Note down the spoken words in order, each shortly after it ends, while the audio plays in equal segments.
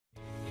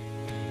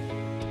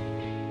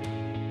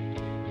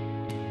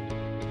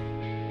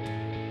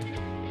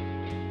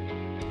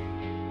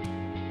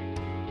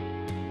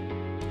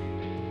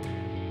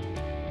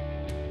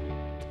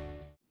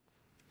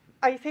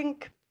I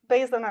think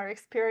based on our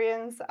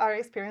experience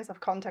of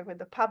contact with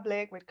the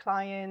public, with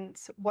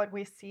clients, what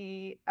we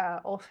see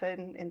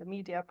often in the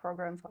media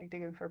programs like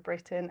Digging for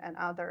Britain and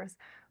others,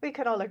 we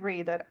can all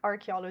agree that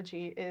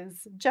archaeology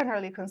is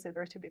generally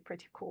considered to be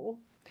pretty cool.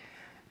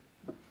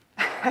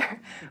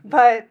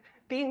 But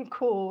being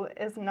cool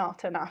is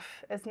not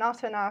enough. It's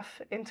not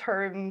enough in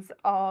terms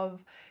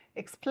of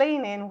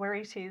explaining where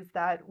it is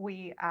that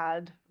we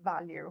add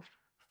value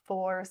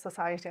for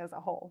society as a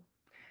whole.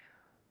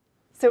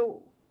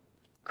 So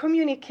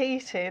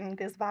communicating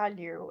this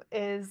value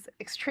is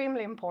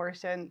extremely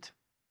important,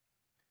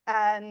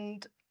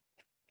 and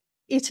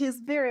it is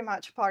very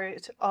much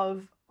part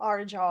of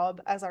our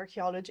job as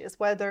archaeologists,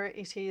 whether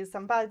it is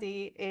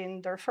somebody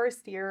in their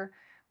first year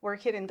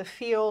working in the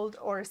field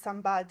or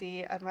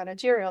somebody at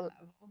managerial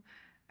level.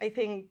 I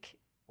think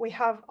we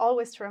have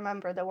always to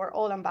remember that we're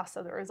all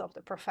ambassadors of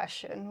the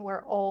profession.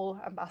 We're all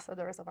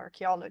ambassadors of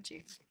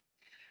archaeology.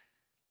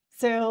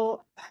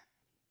 So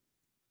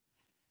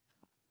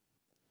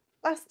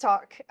let's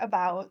talk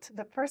about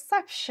the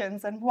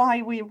perceptions and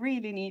why we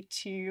really need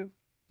to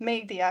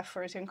make the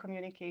effort in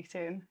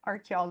communicating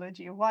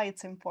archaeology, why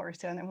it's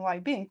important, and why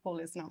being cool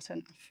is not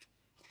enough.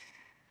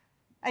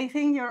 I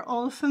think you're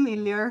all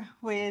familiar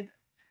with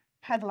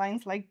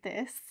headlines like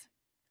this.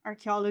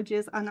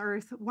 Archaeologists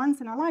unearth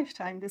once in a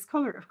lifetime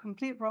discovery of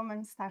complete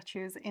Roman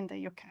statues in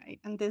the UK,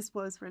 and this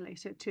was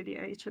related to the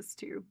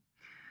HS2.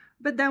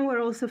 But then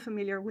we're also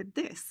familiar with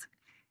this.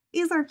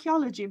 Is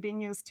archaeology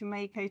being used to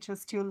make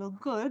HS2 look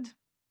good?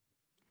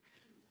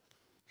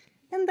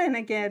 And then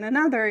again,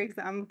 another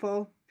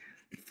example.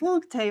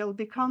 Folktale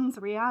becomes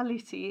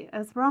reality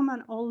as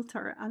Roman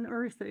altar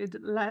unearthed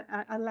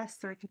at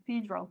Leicester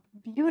Cathedral.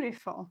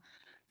 Beautiful,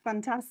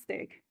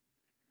 fantastic.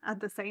 At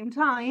the same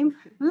time,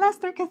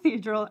 Leicester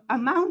Cathedral,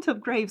 amount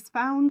of graves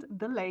found,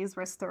 delays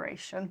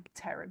restoration.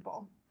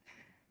 Terrible.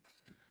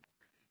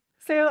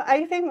 So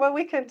I think what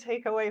we can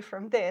take away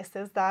from this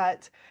is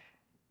that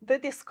the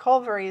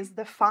discoveries,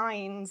 the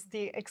finds,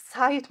 the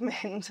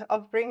excitement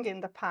of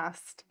bringing the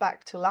past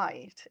back to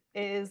light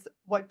is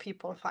what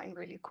people find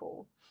really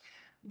cool.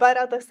 But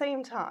at the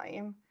same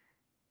time,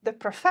 the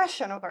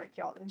profession of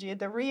archaeology,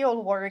 the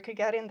real work,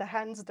 getting the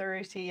hands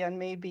dirty and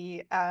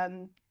maybe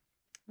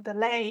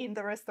delaying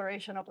the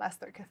restoration of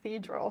Leicester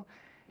Cathedral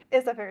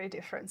is a very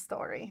different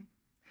story.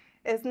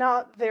 It's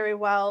not very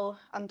well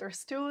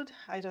understood,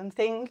 I don't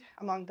think,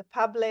 among the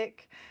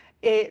public.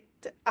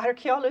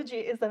 Archaeology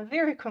is a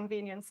very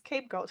convenient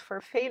scapegoat for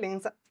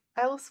failings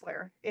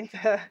elsewhere in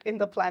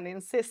the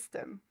planning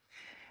system.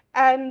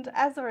 And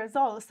as a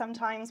result,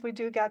 sometimes we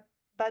do get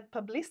bad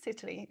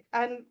publicity.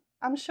 And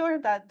I'm sure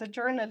that the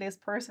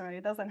journalist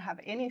personally doesn't have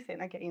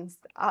anything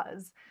against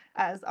us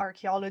as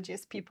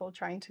archaeologists, people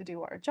trying to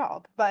do our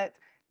job. But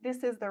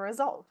this is the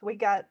result. We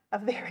get a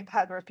very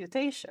bad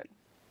reputation.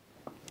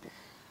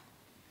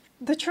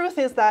 The truth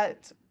is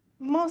that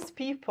most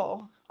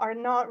people are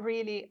not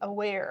really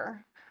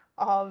aware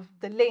of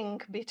the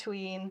link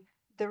between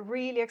the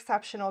really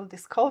exceptional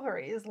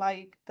discoveries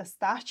like the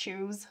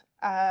statues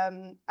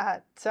on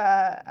the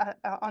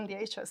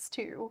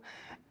HS2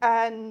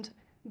 and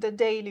the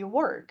daily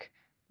work,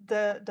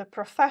 the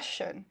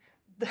profession,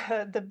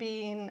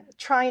 the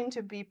trying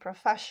to be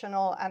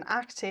professional and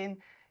acting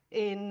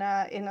in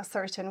a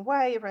certain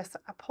way,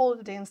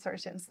 upholding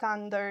certain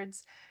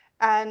standards.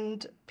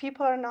 And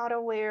people are not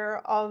aware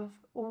of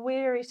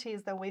where it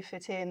is that we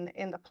fit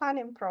in the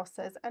planning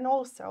process, and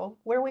also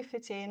where we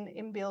fit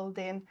in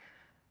building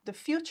the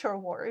future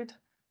world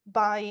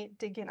by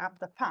digging up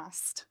the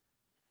past.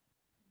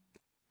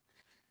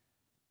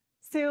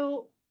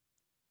 So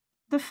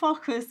the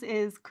focus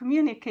is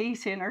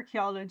communicating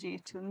archaeology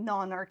to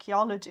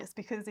non-archaeologists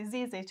because it's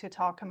easy to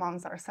talk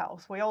amongst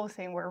ourselves. We all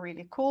think we're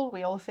really cool.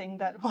 We all think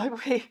that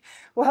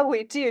what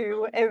we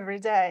do every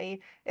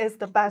day is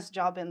the best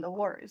job in the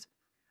world.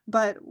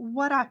 But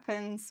what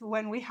happens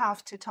when we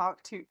have to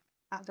talk to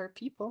other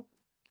people?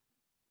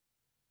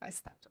 I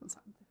stepped on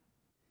something.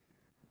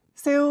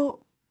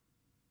 So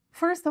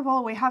first of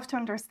all, we have to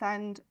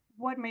understand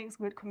what makes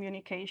good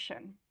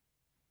communication.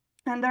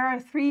 And there are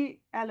three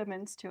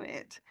elements to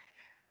it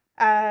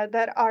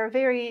that are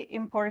very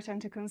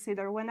important to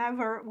consider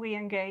whenever we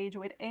engage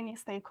with any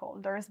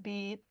stakeholders,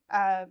 be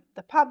it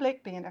the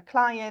public, being a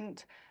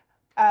client,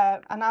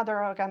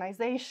 another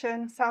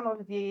organization, some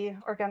of the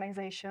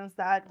organizations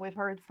that we've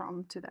heard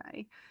from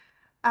today.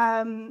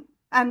 And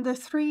the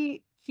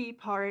three key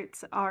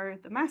parts are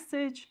the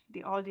message,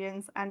 the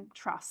audience, and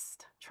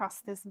trust.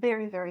 Trust is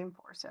very, very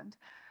important.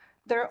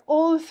 They're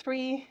all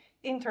three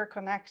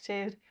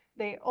interconnected.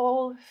 They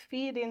all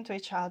feed into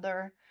each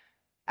other,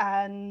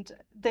 and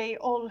they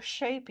all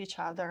shape each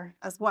other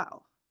as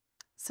well.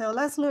 So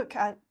let's look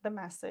at the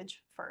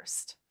message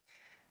first.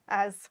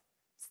 As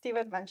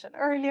Stephen mentioned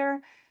earlier,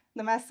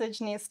 the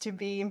message needs to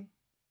be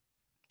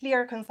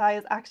clear,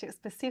 concise, active,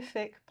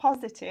 specific,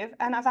 positive,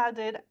 and I've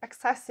added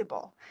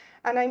accessible.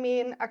 And I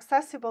mean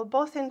accessible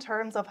both in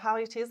terms of how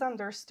it is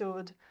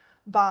understood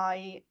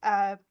by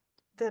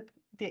the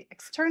the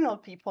external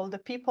people, the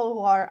people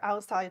who are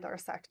outside our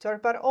sector,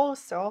 but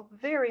also,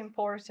 very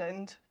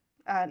important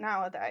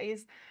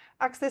nowadays,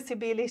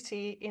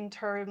 accessibility in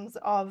terms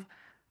of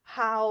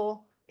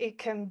how it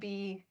can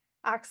be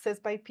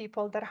accessed by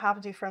people that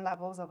have different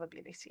levels of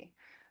ability.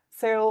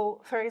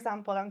 So, for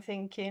example, I'm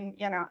thinking,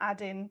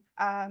 adding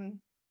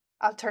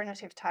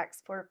alternative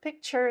text for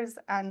pictures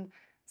and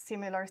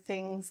similar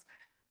things.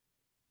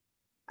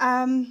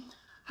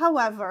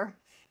 However,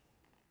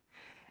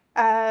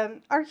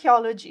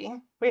 archaeology,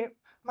 we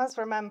must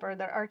remember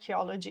that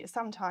archaeology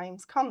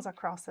sometimes comes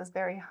across as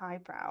very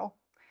highbrow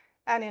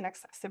and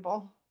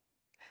inaccessible.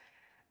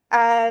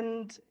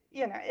 And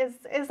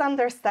is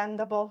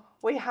understandable.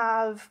 We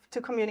have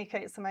to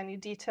communicate so many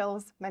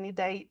details, many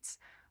dates.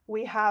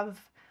 We have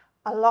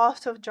a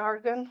lot of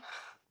jargon,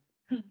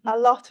 a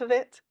lot of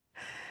it.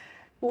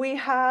 We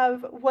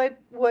have what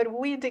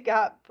we dig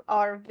up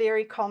are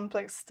very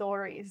complex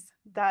stories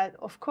that,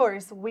 of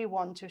course, we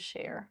want to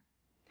share.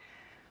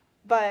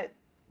 But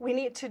we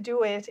need to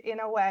do it in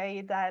a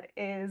way that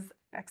is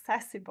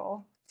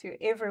accessible to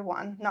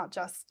everyone, not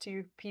just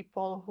to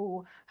people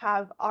who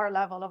have our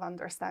level of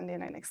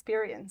understanding and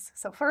experience.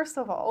 So first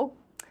of all,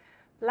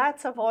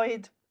 let's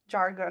avoid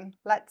jargon.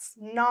 Let's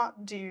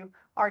not do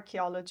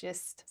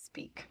archaeologist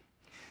speak.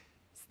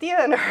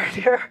 Stephen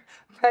earlier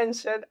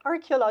mentioned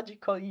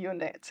archaeological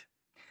unit,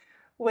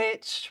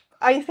 which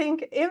I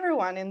think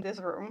everyone in this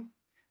room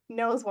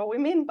knows what we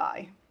mean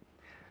by.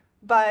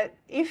 But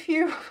if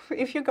you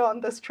go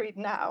on the street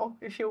now,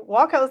 if you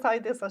walk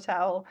outside this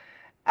hotel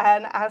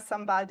and ask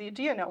somebody,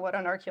 do you know what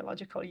an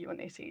archaeological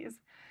unit is?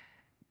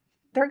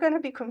 They're going to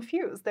be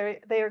confused.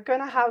 They're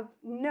going to have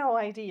no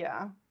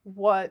idea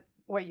what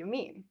you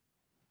mean.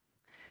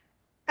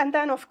 And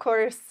then, of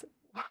course,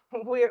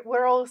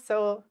 we're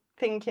also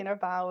thinking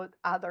about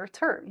other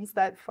terms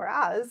that for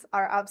us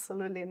are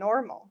absolutely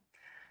normal.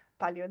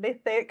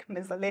 Paleolithic,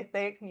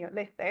 Mesolithic,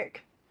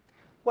 Neolithic.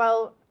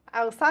 Well,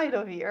 outside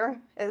of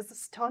here is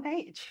Stone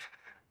Age.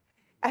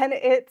 And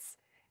it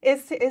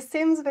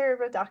seems very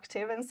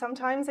reductive, and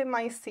sometimes it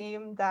might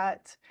seem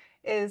that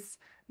is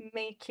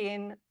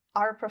making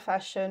our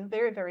profession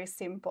very, very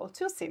simple,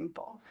 too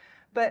simple.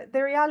 But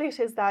the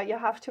reality is that you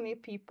have to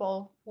meet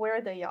people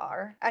where they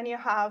are, and you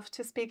have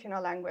to speak in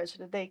a language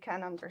that they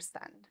can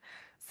understand.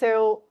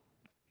 So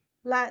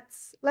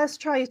let's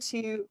try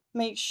to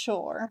make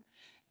sure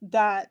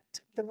that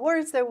the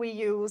words that we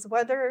use,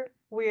 whether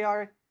we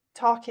are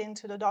talking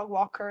to the dog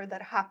walker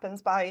that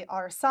happens by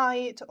our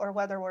site or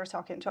whether we're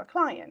talking to a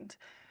client,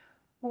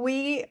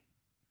 we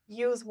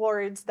use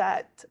words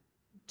that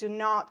do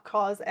not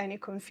cause any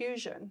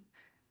confusion,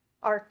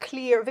 are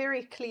clear,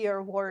 very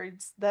clear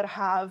words that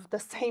have the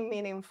same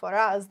meaning for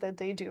us that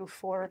they do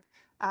for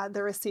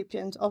the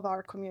recipient of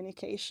our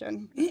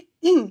communication.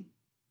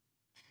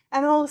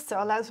 And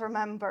also, let's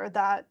remember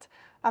that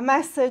a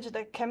message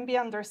that can be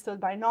understood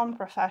by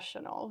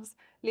non-professionals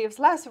leaves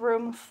less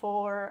room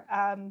for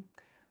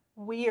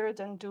weird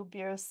and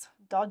dubious,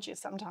 dodgy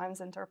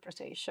sometimes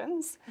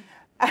interpretations,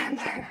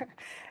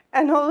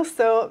 and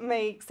also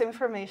makes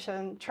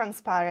information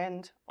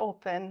transparent,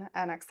 open,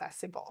 and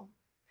accessible.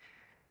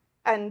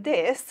 And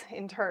this,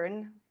 in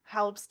turn,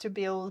 helps to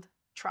build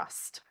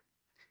trust.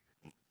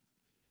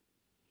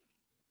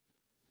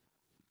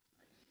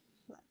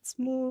 Let's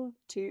move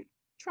to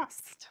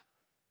trust.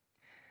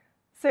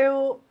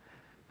 So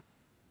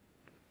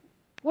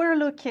we're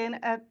looking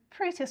at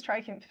pretty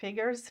striking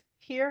figures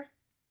here,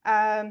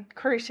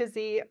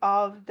 courtesy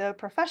of the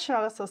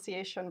Professional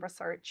Association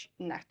Research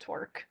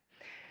Network.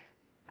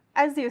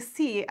 As you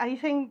see, I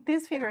think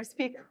these figures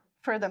speak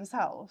for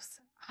themselves,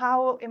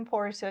 how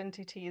important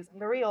it is and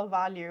the real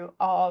value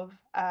of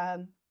a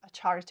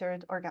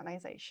chartered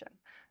organization,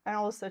 and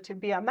also to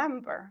be a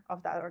member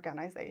of that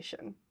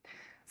organization.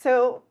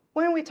 So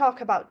when we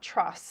talk about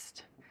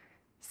trust,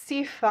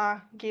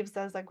 CIFA gives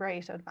us a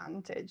great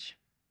advantage.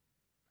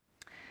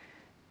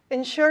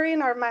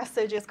 Ensuring our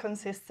message is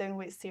consistent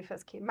with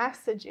CIFA's key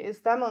messages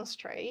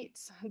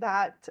demonstrates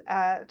that,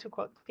 to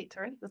quote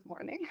Peter this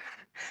morning,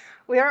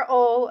 we are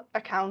all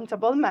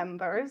accountable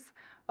members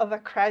of a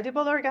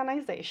credible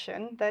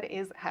organization that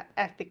is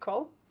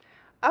ethical,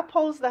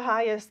 upholds the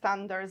highest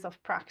standards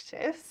of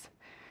practice,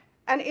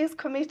 and is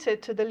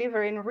committed to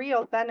delivering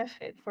real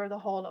benefit for the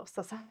whole of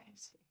society.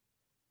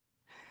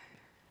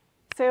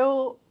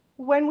 So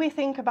when we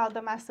think about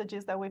the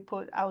messages that we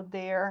put out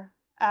there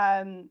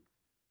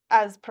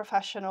as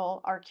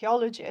professional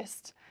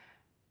archaeologists,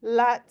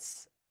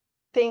 let's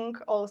think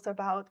also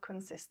about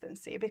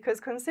consistency, because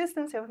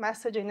consistency of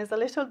messaging is a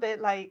little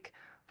bit like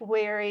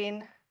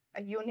wearing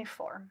a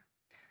uniform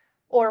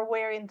or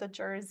wearing the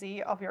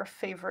jersey of your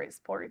favorite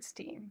sports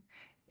team.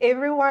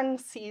 Everyone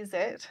sees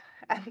it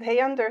and they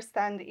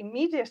understand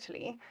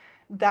immediately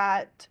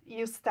that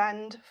you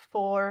stand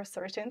for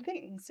certain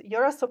things.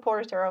 You're a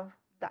supporter of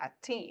that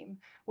team,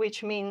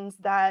 which means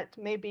that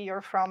maybe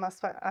you're from a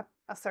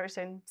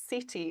certain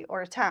city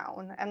or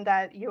town and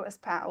that you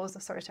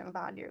espouse certain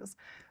values.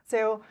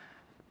 So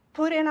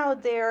putting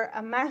out there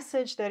a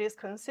message that is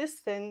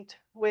consistent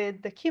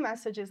with the key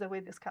messages that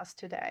we discussed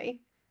today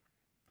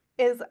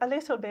is a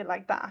little bit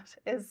like that,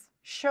 is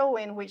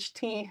showing which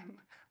team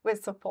we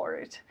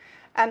support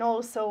and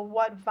also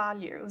what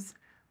values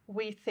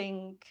we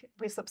think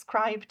we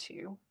subscribe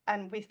to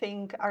and we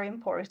think are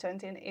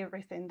important in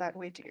everything that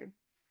we do.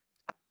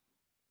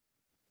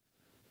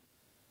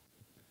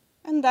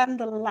 And then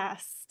the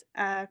last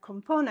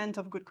component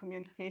of good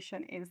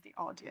communication is the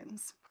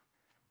audience.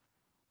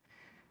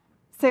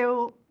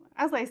 So,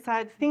 as I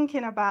said,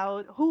 thinking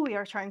about who we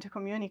are trying to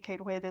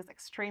communicate with is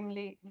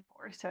extremely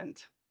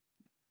important.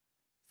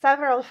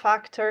 Several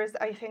factors,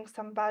 I think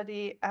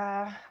somebody,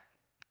 no,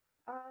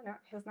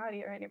 he's not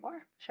here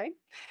anymore, shame.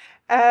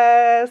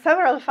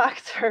 Several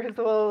factors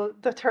will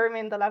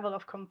determine the level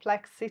of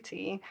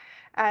complexity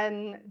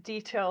and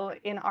detail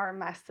in our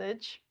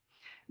message,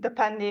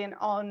 depending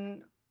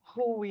on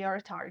who we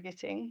are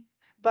targeting.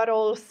 But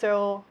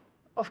also,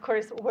 of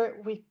course,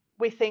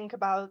 we think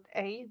about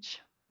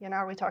age. You know,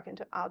 are we talking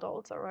to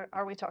adults or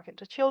are we talking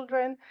to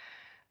children?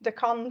 The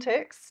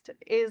context,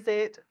 is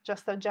it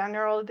just a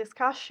general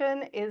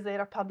discussion? Is it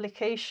a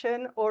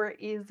publication? Or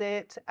is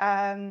it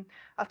a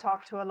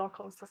talk to a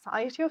local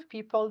society of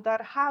people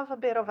that have a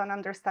bit of an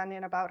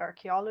understanding about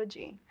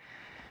archaeology?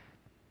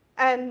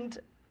 And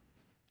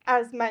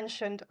as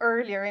mentioned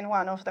earlier in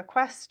one of the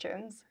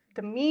questions,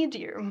 the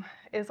medium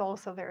is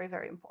also very,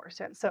 very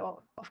important.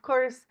 So, of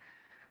course,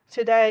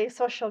 today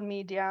social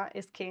media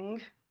is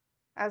king,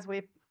 as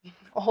we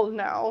all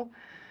know,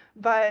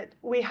 but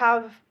we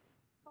have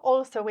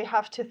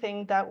to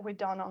think that we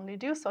don't only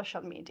do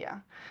social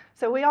media.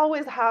 So we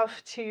always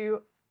have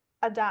to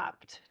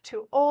adapt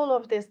to all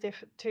of these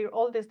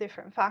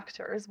different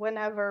factors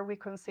whenever we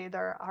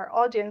consider our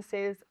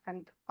audiences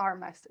and our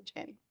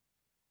messaging.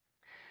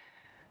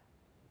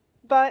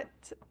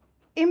 But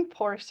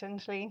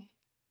importantly,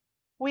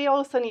 we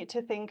also need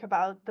to think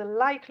about the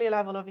likely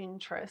level of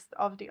interest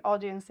of the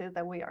audiences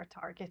that we are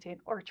targeting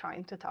or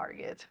trying to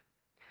target.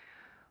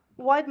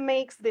 What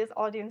makes these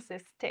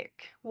audiences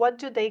tick? What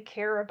do they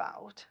care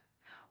about?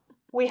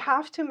 We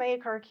have to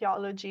make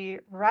archaeology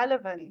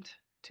relevant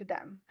to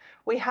them.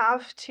 We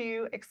have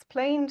to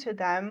explain to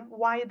them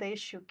why they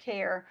should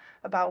care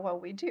about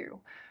what we do,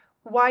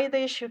 why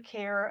they should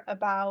care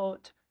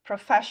about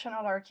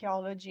professional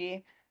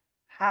archaeology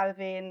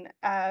having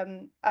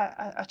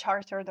a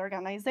chartered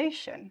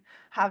organization,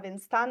 having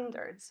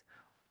standards.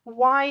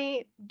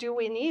 Why do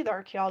we need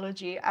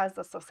archaeology as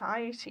a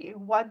society?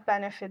 What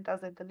benefit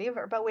does it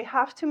deliver? But we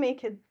have to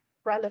make it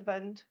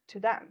relevant to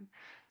them.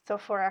 So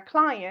for a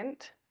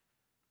client,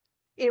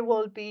 it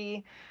will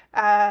be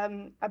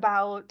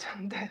about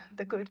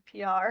the good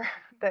PR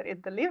that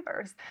it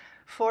delivers.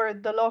 For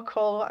the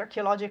local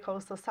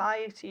archaeological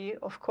society,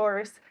 of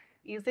course,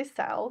 easy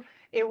sell.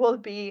 It will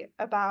be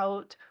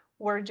about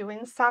we're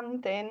doing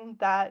something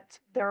that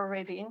they're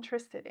already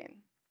interested in.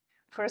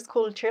 For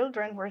school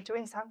children, we're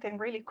doing something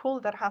really cool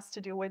that has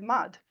to do with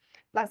mud.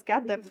 Let's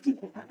get them.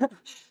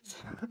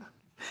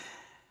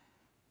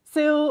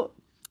 So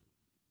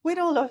with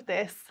all of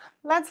this,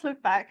 let's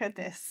look back at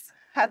this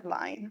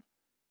headline.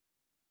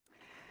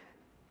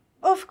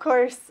 Of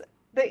course,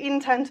 the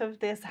intent of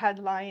this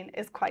headline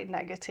is quite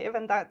negative,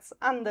 and that's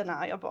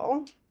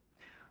undeniable.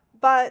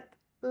 But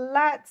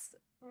let's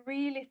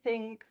really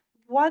think,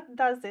 what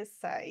does it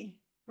say?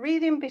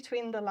 Reading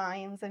between the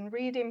lines and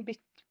reading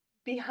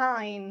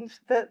behind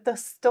the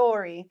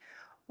story,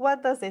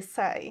 what does it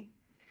say?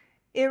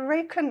 It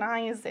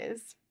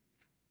recognizes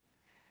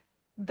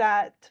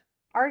that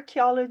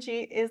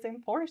archaeology is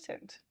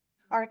important.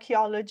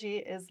 Archaeology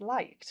is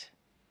liked.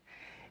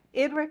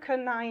 It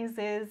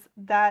recognizes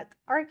that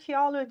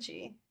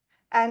archaeology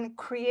and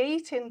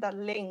creating the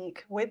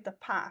link with the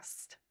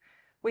past,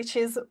 which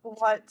is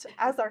what,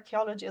 as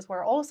archaeologists,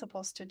 we're all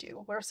supposed to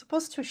do. We're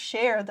supposed to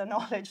share the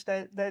knowledge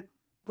that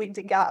we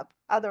dig up.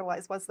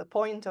 Otherwise, what's the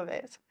point of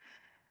it?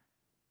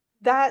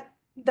 That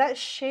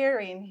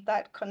sharing,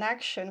 that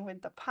connection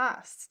with the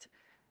past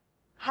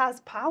has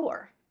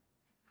power,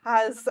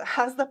 has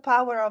the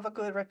power of a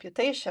good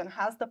reputation,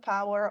 has the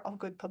power of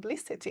good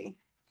publicity.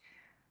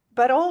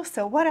 But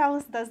also, what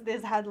else does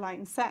this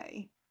headline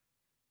say?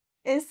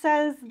 It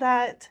says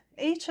that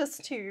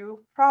HS2,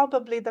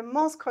 probably the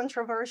most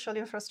controversial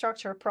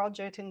infrastructure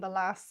project in the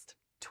last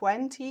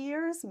 20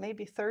 years,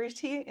 maybe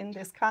 30 in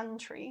this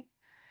country,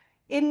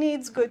 it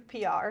needs good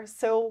PR.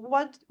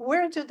 So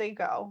where do they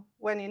go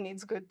when it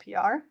needs good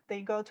PR?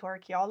 They go to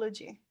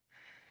archaeology.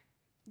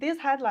 This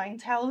headline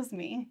tells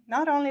me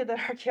not only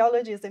that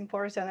archaeology is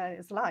important and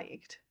is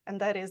liked, and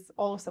that is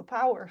also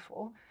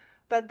powerful,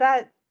 but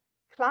that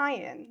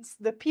clients,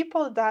 the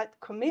people that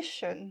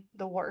commission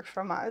the work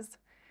from us,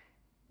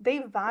 they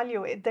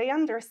value it. They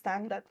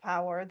understand that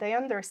power. They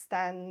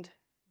understand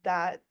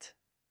that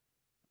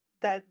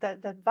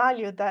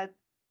value, that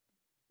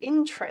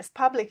interest,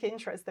 public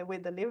interest that we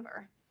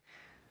deliver.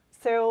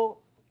 So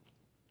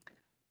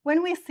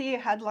when we see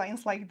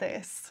headlines like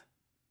this,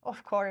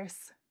 of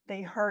course,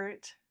 they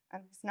hurt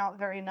and it's not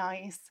very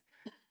nice.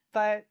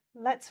 But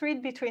let's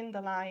read between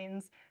the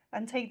lines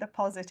and take the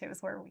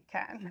positives where we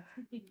can.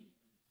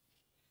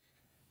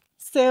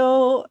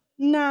 So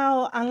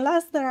now,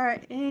 unless there are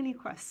any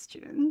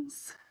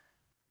questions,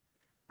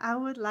 I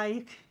would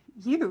like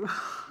you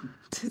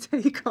to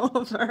take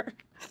over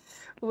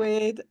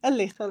with a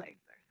little exercise.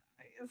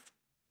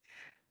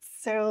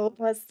 So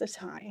what's the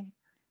time?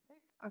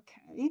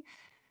 Okay.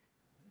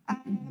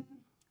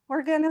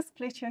 We're gonna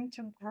split you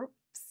into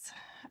groups.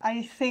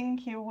 I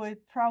think it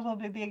would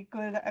probably be a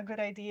good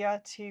idea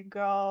to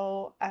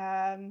go,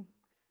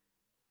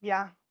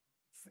 yeah,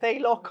 stay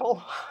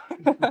local.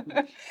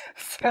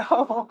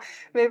 So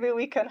maybe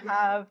we can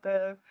have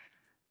the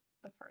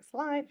first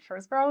line,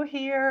 first row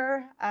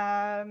here,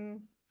 3,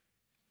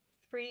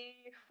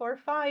 4,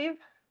 5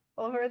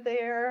 over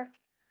there.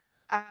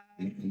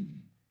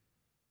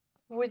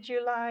 Would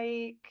you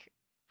like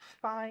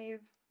 5,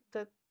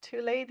 the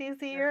 2 ladies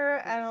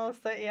here, and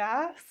also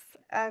yes,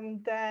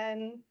 and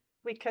then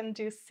we can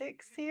do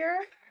 6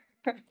 here.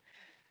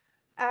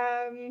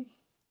 I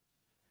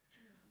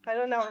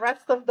don't know,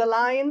 rest of the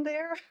line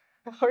there,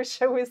 or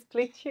shall we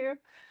split you?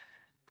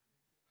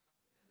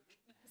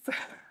 So,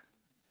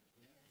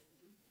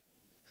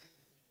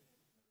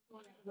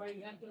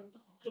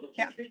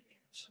 yeah.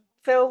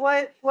 So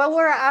what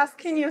we're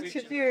asking you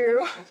to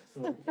do.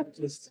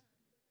 It's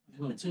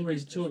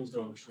always choice.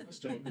 It's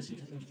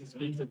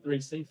been for 3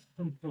 seasons.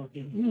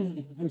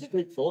 I'm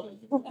straightforward.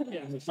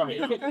 Yeah,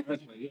 sorry.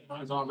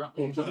 As our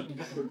rapport, because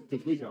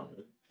we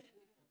can't.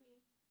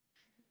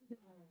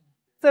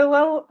 So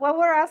what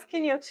we're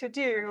asking you to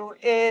do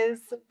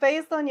is,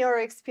 based on your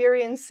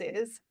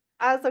experiences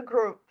as a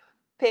group,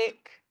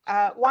 pick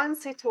one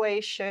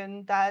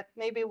situation that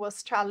maybe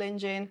was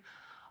challenging,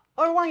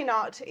 or why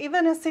not,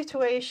 even a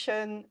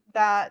situation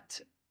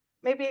that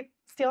maybe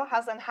still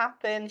hasn't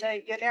happened,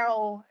 that, you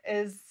know,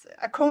 is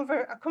a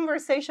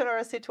conversation or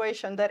a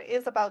situation that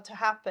is about to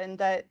happen,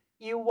 that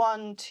you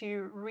want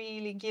to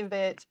really give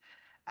it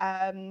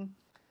a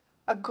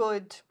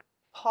good,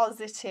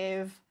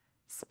 positive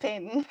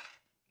spin.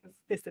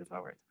 This is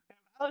what we're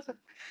talking about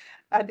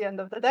at the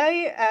end of the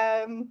day.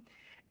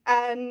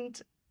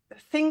 And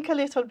think a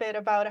little bit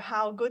about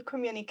how good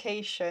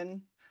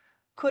communication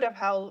could have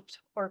helped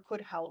or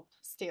could help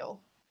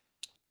still.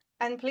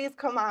 And please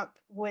come up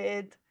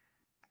with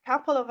a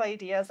couple of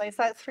ideas. I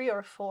said 3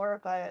 or 4,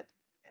 but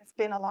it's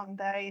been a long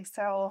day,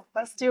 so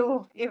let's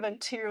do even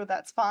 2,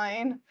 that's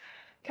fine.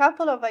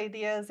 Couple of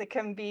ideas. It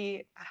can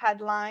be a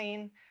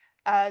headline,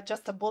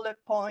 just a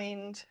bullet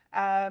point.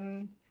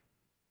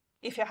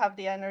 If you have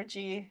the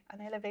energy,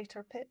 an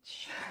elevator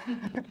pitch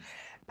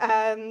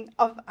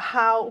of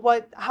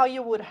how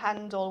you would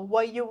handle,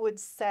 what you would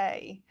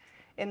say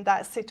in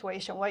that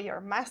situation, what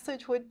your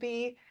message would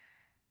be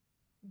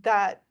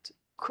that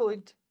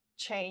could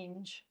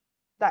change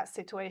that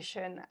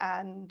situation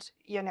and,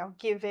 you know,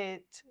 give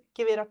it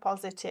a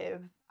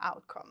positive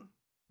outcome.